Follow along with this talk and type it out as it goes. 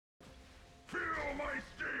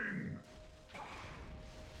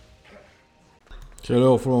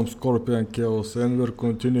Hello from Scorpion Chaos, and we're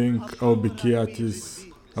continuing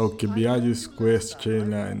Alcibiades quest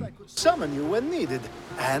chain line. Summon you when needed,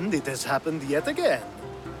 and it has happened yet again.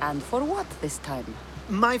 And for what this time?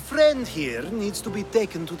 My friend here needs to be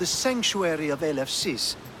taken to the sanctuary of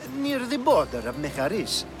LFCs, near the border of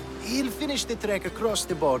Mecharis. He'll finish the trek across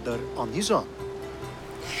the border on his own.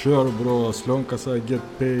 Sure, bro, as long as I get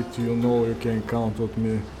paid, you know you can count on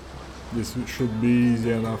me. This should be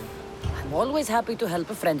easy enough. I'm always happy to help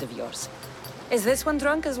a friend of yours. Is this one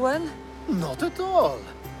drunk as well? Not at all.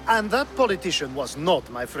 And that politician was not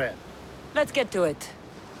my friend. Let's get to it.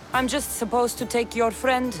 I'm just supposed to take your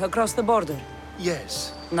friend across the border.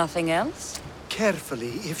 Yes. Nothing else?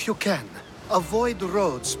 Carefully, if you can. Avoid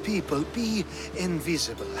roads, people, be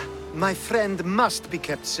invisible. My friend must be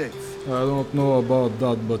kept safe. I don't know about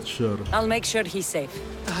that, but sure. I'll make sure he's safe.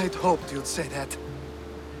 I'd hoped you'd say that.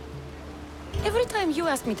 Every time you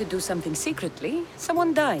ask me to do something secretly,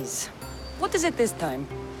 someone dies. What is it this time?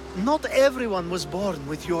 Not everyone was born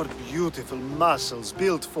with your beautiful muscles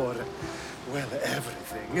built for, well,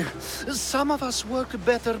 everything. Some of us work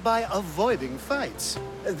better by avoiding fights.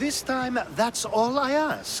 This time, that's all I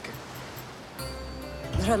ask.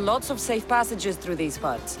 There are lots of safe passages through these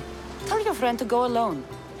parts. Tell your friend to go alone.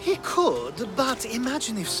 He could, but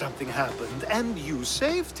imagine if something happened and you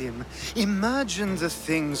saved him. Imagine the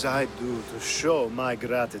things I'd do to show my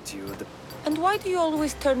gratitude. And why do you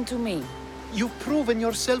always turn to me? You've proven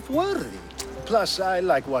yourself worthy. Plus, I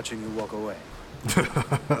like watching you walk away.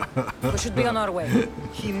 We should be on our way.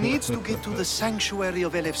 He needs to get to the sanctuary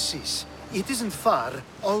of LFCs. It isn't far,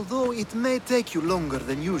 although it may take you longer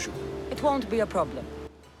than usual. It won't be a problem.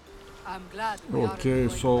 I'm glad Okay,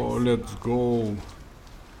 so let's go.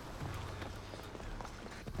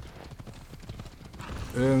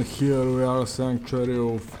 And here we are, Sanctuary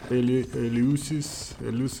of Eleusis.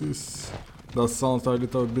 That sounds a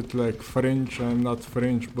little bit like French. I'm not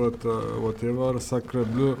French, but whatever. Sacre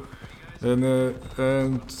Bleu. And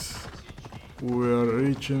we are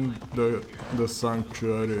reaching the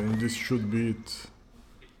sanctuary, and this should be it.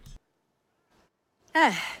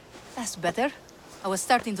 That's better. I was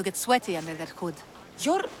starting to get sweaty under that hood.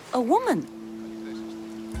 You're a woman.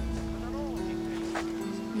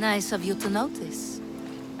 Nice of you to notice.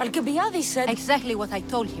 Alcibiades said... Exactly what I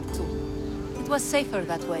told him to. It was safer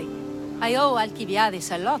that way. I owe Alcibiades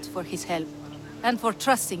a lot for his help, and for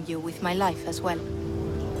trusting you with my life as well.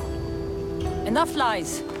 Enough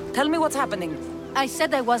lies. Tell me what's happening. I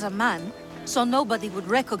said I was a man, so nobody would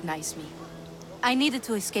recognize me. I needed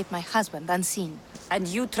to escape my husband unseen. And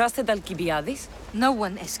you trusted Alcibiades? No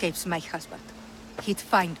one escapes my husband. He'd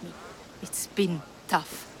find me. It's been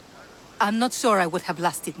tough. I'm not sure I would have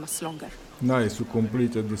lasted much longer. Nice, you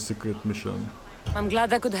completed the secret mission. I'm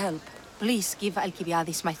glad I could help. Please give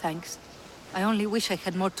Alcibiades my thanks. I only wish I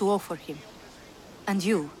had more to offer him. And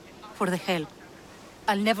you, for the help.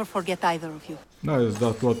 I'll never forget either of you. Nice,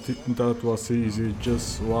 that was easy.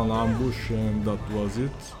 Just one ambush and that was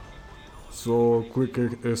it. So, quick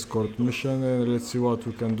escort mission, and let's see what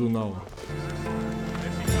we can do now.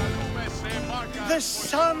 The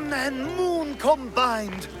sun and moon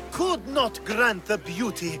combined could not grant the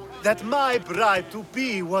beauty that my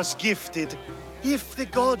bride-to-be was gifted. If the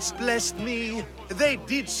gods blessed me, they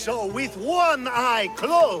did so with one eye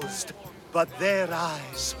closed. But their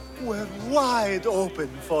eyes were wide open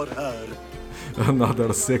for her.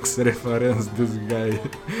 Another sex reference, this guy.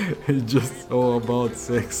 He's just all about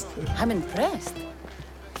sex. I'm impressed.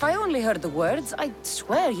 If I only heard the words, I'd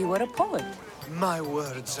swear you were a poet. My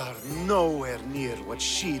words are nowhere near what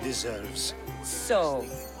she deserves. So,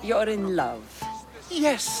 you're in love.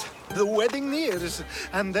 Yes, the wedding nears,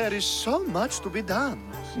 and there is so much to be done.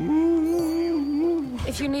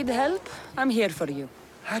 If you need help, I'm here for you.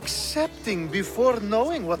 Accepting before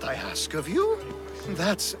knowing what I ask of you?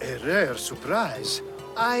 That's a rare surprise.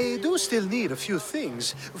 I do still need a few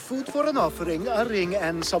things. Food for an offering, a ring,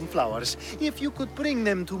 and some flowers. If you could bring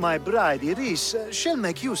them to my bride, Iris, she'll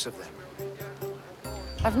make use of them.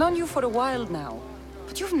 I've known you for a while now,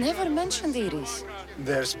 but you've never mentioned Iris.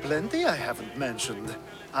 There's plenty I haven't mentioned.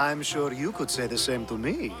 I'm sure you could say the same to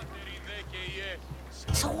me.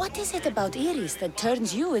 So what is it about Iris that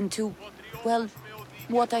turns you into, well,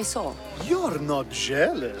 what I saw? You're not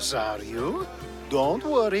jealous, are you? Don't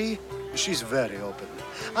worry. She's very open.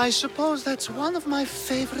 I suppose that's one of my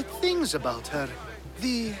favorite things about her.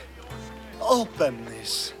 The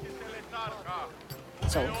openness.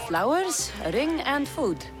 So, flowers, a ring, and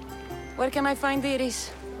food. Where can I find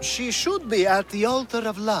Iris? She should be at the altar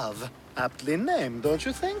of love. Aptly named, don't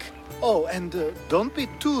you think? Oh, and don't be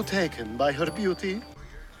too taken by her beauty.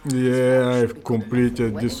 Yeah, I've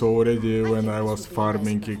completed this already when I was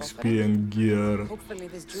farming XP and gear.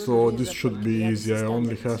 So this should be easy, I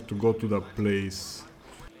only have to go to the place.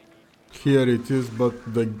 Here it is, but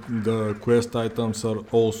the quest items are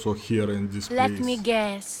also here in this place. Let me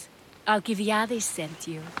guess. Alcibiades sent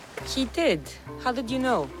you. He did. How did you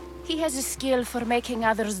know? He has a skill for making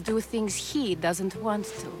others do things he doesn't want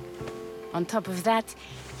to. On top of that,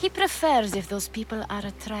 he prefers if those people are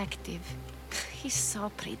attractive. He's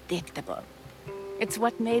so predictable. It's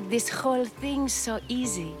what made this whole thing so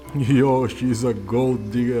easy. Yo, she's a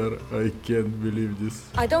gold digger. I can't believe this.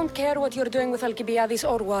 I don't care what you're doing with Alcibiades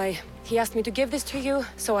or why. He asked me to give this to you,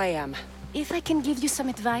 so I am. If I can give you some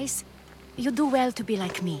advice, you do well to be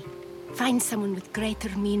like me. Find someone with greater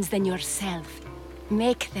means than yourself.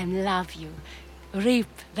 Make them love you. Reap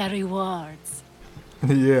the rewards.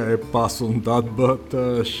 Yeah, I pass on that,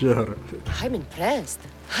 but sure. I'm impressed.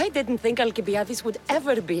 I didn't think Alcibiades would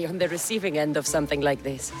ever be on the receiving end of something like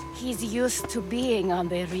this. He's used to being on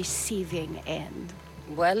the receiving end.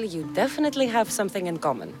 Well, you definitely have something in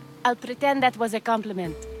common. I'll pretend that was a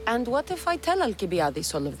compliment. And what if I tell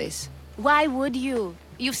Alcibiades all of this? Why would you?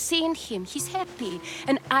 You've seen him, he's happy,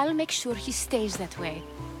 and I'll make sure he stays that way.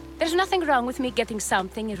 There's nothing wrong with me getting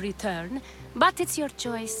something in return, but it's your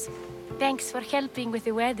choice. Thanks for helping with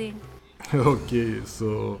the wedding. Okay,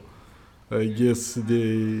 so I guess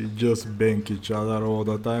they just bank each other all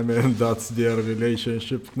the time and that's their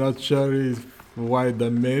relationship. Not sure why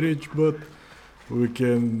the marriage, but we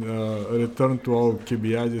can return to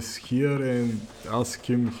Alcibiades here and ask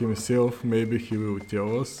him himself. Maybe he will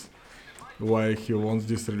tell us why he wants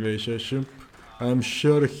this relationship. I'm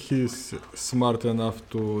sure he's smart enough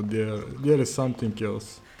to... There is something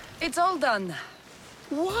else. It's all done.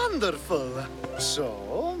 Wonderful. So,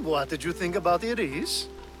 what did you think about Iris?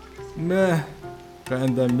 Meh,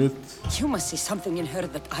 kinda mid. You must see something in her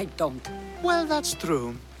that I don't. Well, that's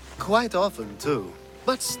true. Quite often, too.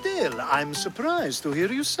 But still, I'm surprised to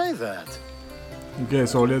hear you say that. Okay,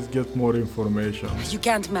 so let's get more information. You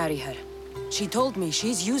can't marry her. She told me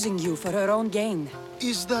she's using you for her own gain.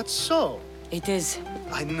 Is that so? It is.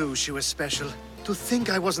 I knew she was special. To think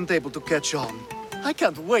I wasn't able to catch on. I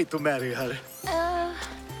can't wait to marry her.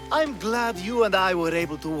 I'm glad you and I were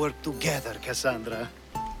able to work together, Cassandra.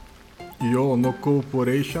 Yo, no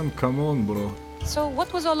cooperation? Come on, bro. So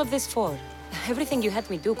what was all of this for? Everything you had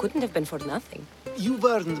me do couldn't have been for nothing. You've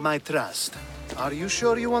earned my trust. Are you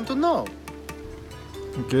sure you want to know?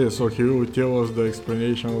 Okay, so he will tell us the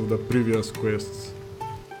explanation of the previous quests.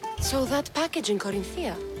 So that package in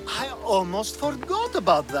Corinthia? I almost forgot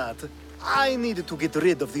about that. I needed to get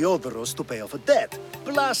rid of the Odoros to pay off a debt.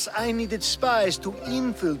 Plus, I needed spies to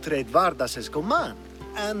infiltrate Vardas's command.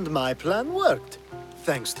 And my plan worked.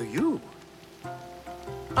 Thanks to you.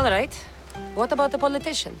 All right. What about the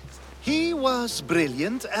politician? He was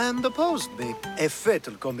brilliant and opposed me. A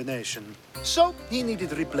fatal combination. So, he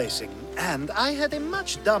needed replacing. And I had a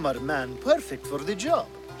much dumber man perfect for the job.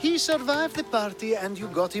 He survived the party and you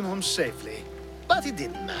got him home safely. But it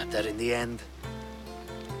didn't matter in the end.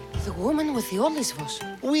 The woman with the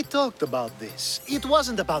Olisvos. We talked about this. It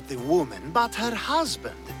wasn't about the woman, but her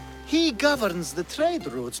husband. He governs the trade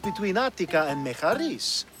routes between Attica and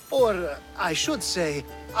Mecharis. Or, I should say,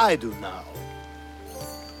 I do now.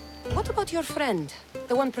 What about your friend?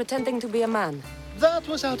 The one pretending to be a man? That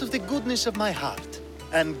was out of the goodness of my heart.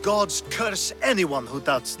 And gods curse anyone who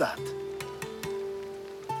doubts that.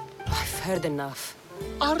 I've heard enough.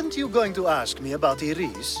 Aren't you going to ask me about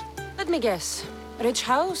Iris? Let me guess. Rich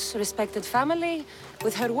house, respected family.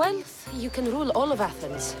 With her wealth, you can rule all of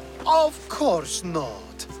Athens. Of course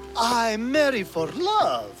not. I marry for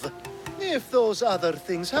love. If those other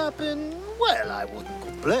things happen, well, I wouldn't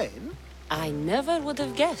complain. I never would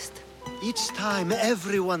have guessed. Each time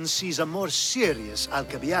everyone sees a more serious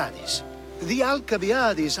Alcibiades. The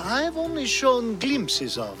Alcibiades I've only shown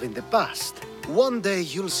glimpses of in the past. One day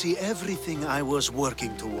you'll see everything I was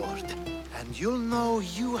working toward. And you'll know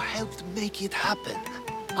you helped make it happen.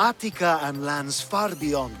 Attica and lands far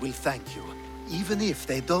beyond will thank you, even if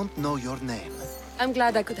they don't know your name. I'm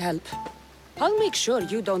glad I could help. I'll make sure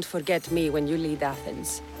you don't forget me when you lead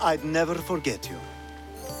Athens. I'd never forget you.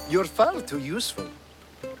 You're far too useful.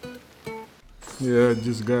 Yeah,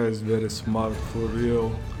 this guy is very smart, for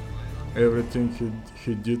real. Everything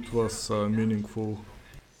he did was meaningful.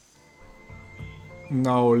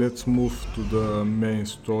 Now let's move to the main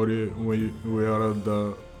story. We are at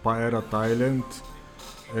the Pirate Island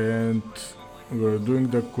and we're doing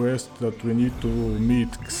the quest that we need to meet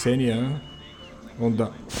Xenia on the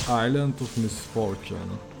Island of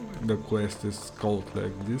Misfortune. The quest is called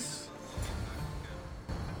like this.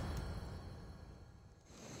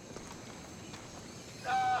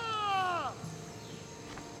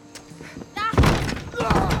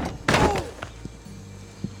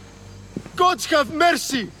 gods have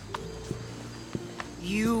mercy!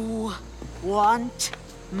 You want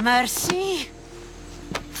mercy?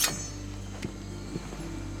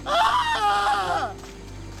 Ah!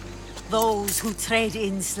 Those who trade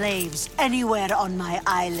in slaves anywhere on my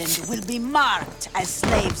island will be marked as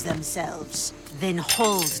slaves themselves, then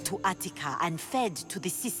hauled to Attica and fed to the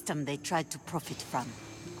system they tried to profit from.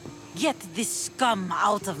 Get this scum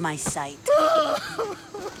out of my sight.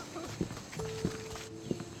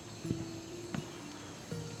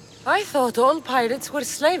 I thought all pirates were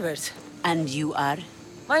slavers. And you are?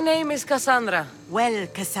 My name is Cassandra. Well,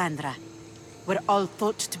 Cassandra, we're all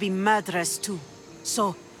thought to be murderers too.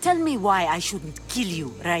 So, tell me why I shouldn't kill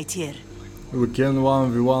you right here. We can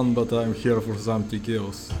 1v1, but I'm here for something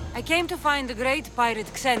else. I came to find the great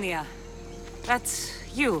pirate Xenia. That's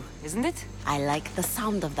you, isn't it? I like the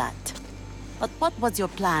sound of that. But what was your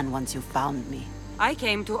plan once you found me? I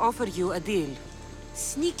came to offer you a deal.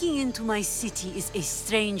 Sneaking into my city is a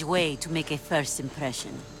strange way to make a first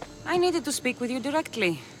impression. I needed to speak with you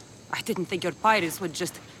directly. I didn't think your pirates would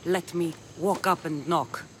just let me walk up and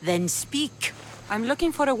knock. Then speak. I'm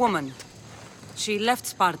looking for a woman. She left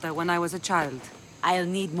Sparta when I was a child. I'll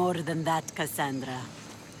need more than that, Cassandra.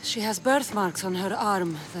 She has birthmarks on her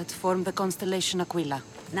arm that form the constellation Aquila.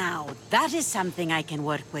 Now, that is something I can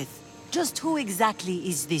work with. Just who exactly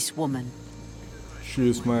is this woman? She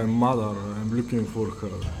is my mother. I'm looking for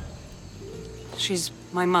her. She's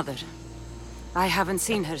my mother. I haven't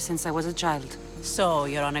seen her since I was a child. So,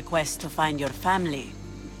 you're on a quest to find your family?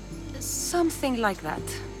 Something like that.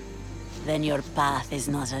 Then your path is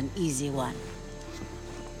not an easy one.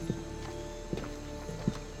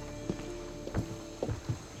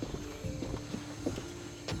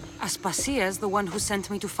 Aspasia's the one who sent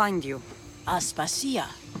me to find you. Aspasia?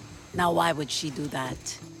 Now why would she do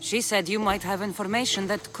that? She said you might have information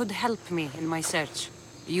that could help me in my search.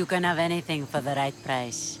 You can have anything for the right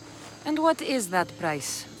price. And what is that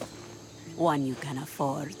price? One you can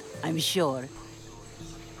afford, I'm sure.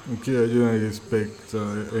 Okay, I didn't expect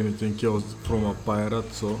anything else from a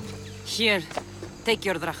pirate, so... Here, take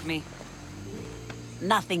your drachmi.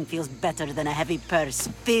 Nothing feels better than a heavy purse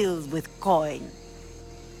filled with coin.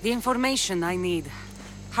 The information I need.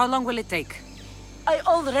 How long will it take? I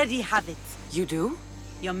already have it. You do?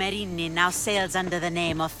 Yomerini now sails under the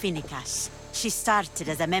name of Finicas. She started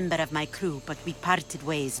as a member of my crew, but we parted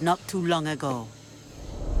ways not too long ago.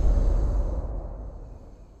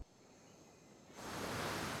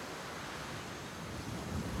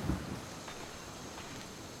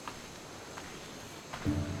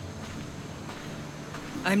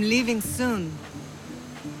 I'm leaving soon.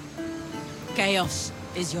 Chaos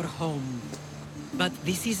is your home. But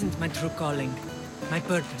this isn't my true calling. My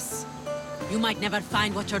purpose. You might never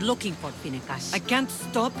find what you're looking for, Finicas. I can't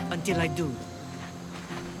stop until I do.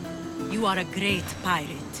 You are a great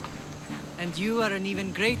pirate. And you are an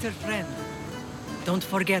even greater friend. Don't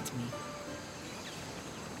forget me.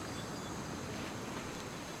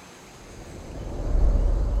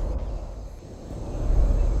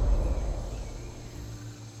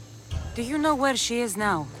 Do you know where she is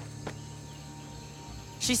now?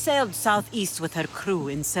 She sailed southeast with her crew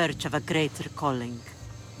in search of a greater calling.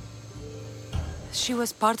 She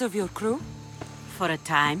was part of your crew? For a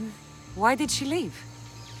time. Why did she leave?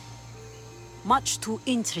 Much too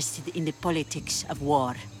interested in the politics of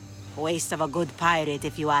war. Waste of a good pirate,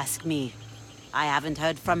 if you ask me. I haven't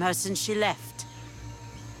heard from her since she left.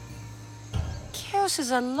 Chaos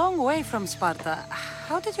is a long way from Sparta.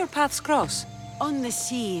 How did your paths cross? On the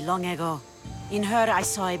sea, long ago. In her, I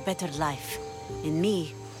saw a better life. In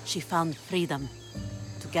me, she found freedom.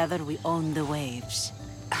 Together, we owned the waves.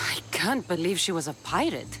 I can't believe she was a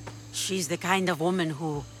pirate. She's the kind of woman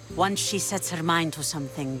who, once she sets her mind to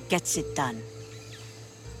something, gets it done.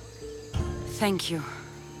 Thank you.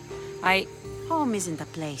 Home isn't a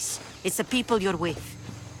place. It's the people you're with.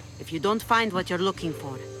 If you don't find what you're looking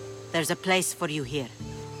for, there's a place for you here.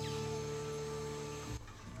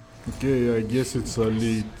 Okay, I guess it's a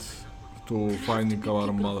lead to finding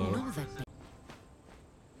our mother.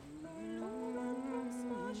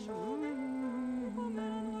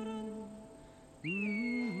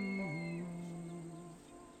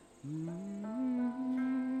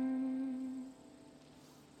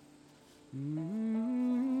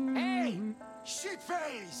 Hey!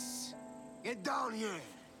 Shitface! Get down here!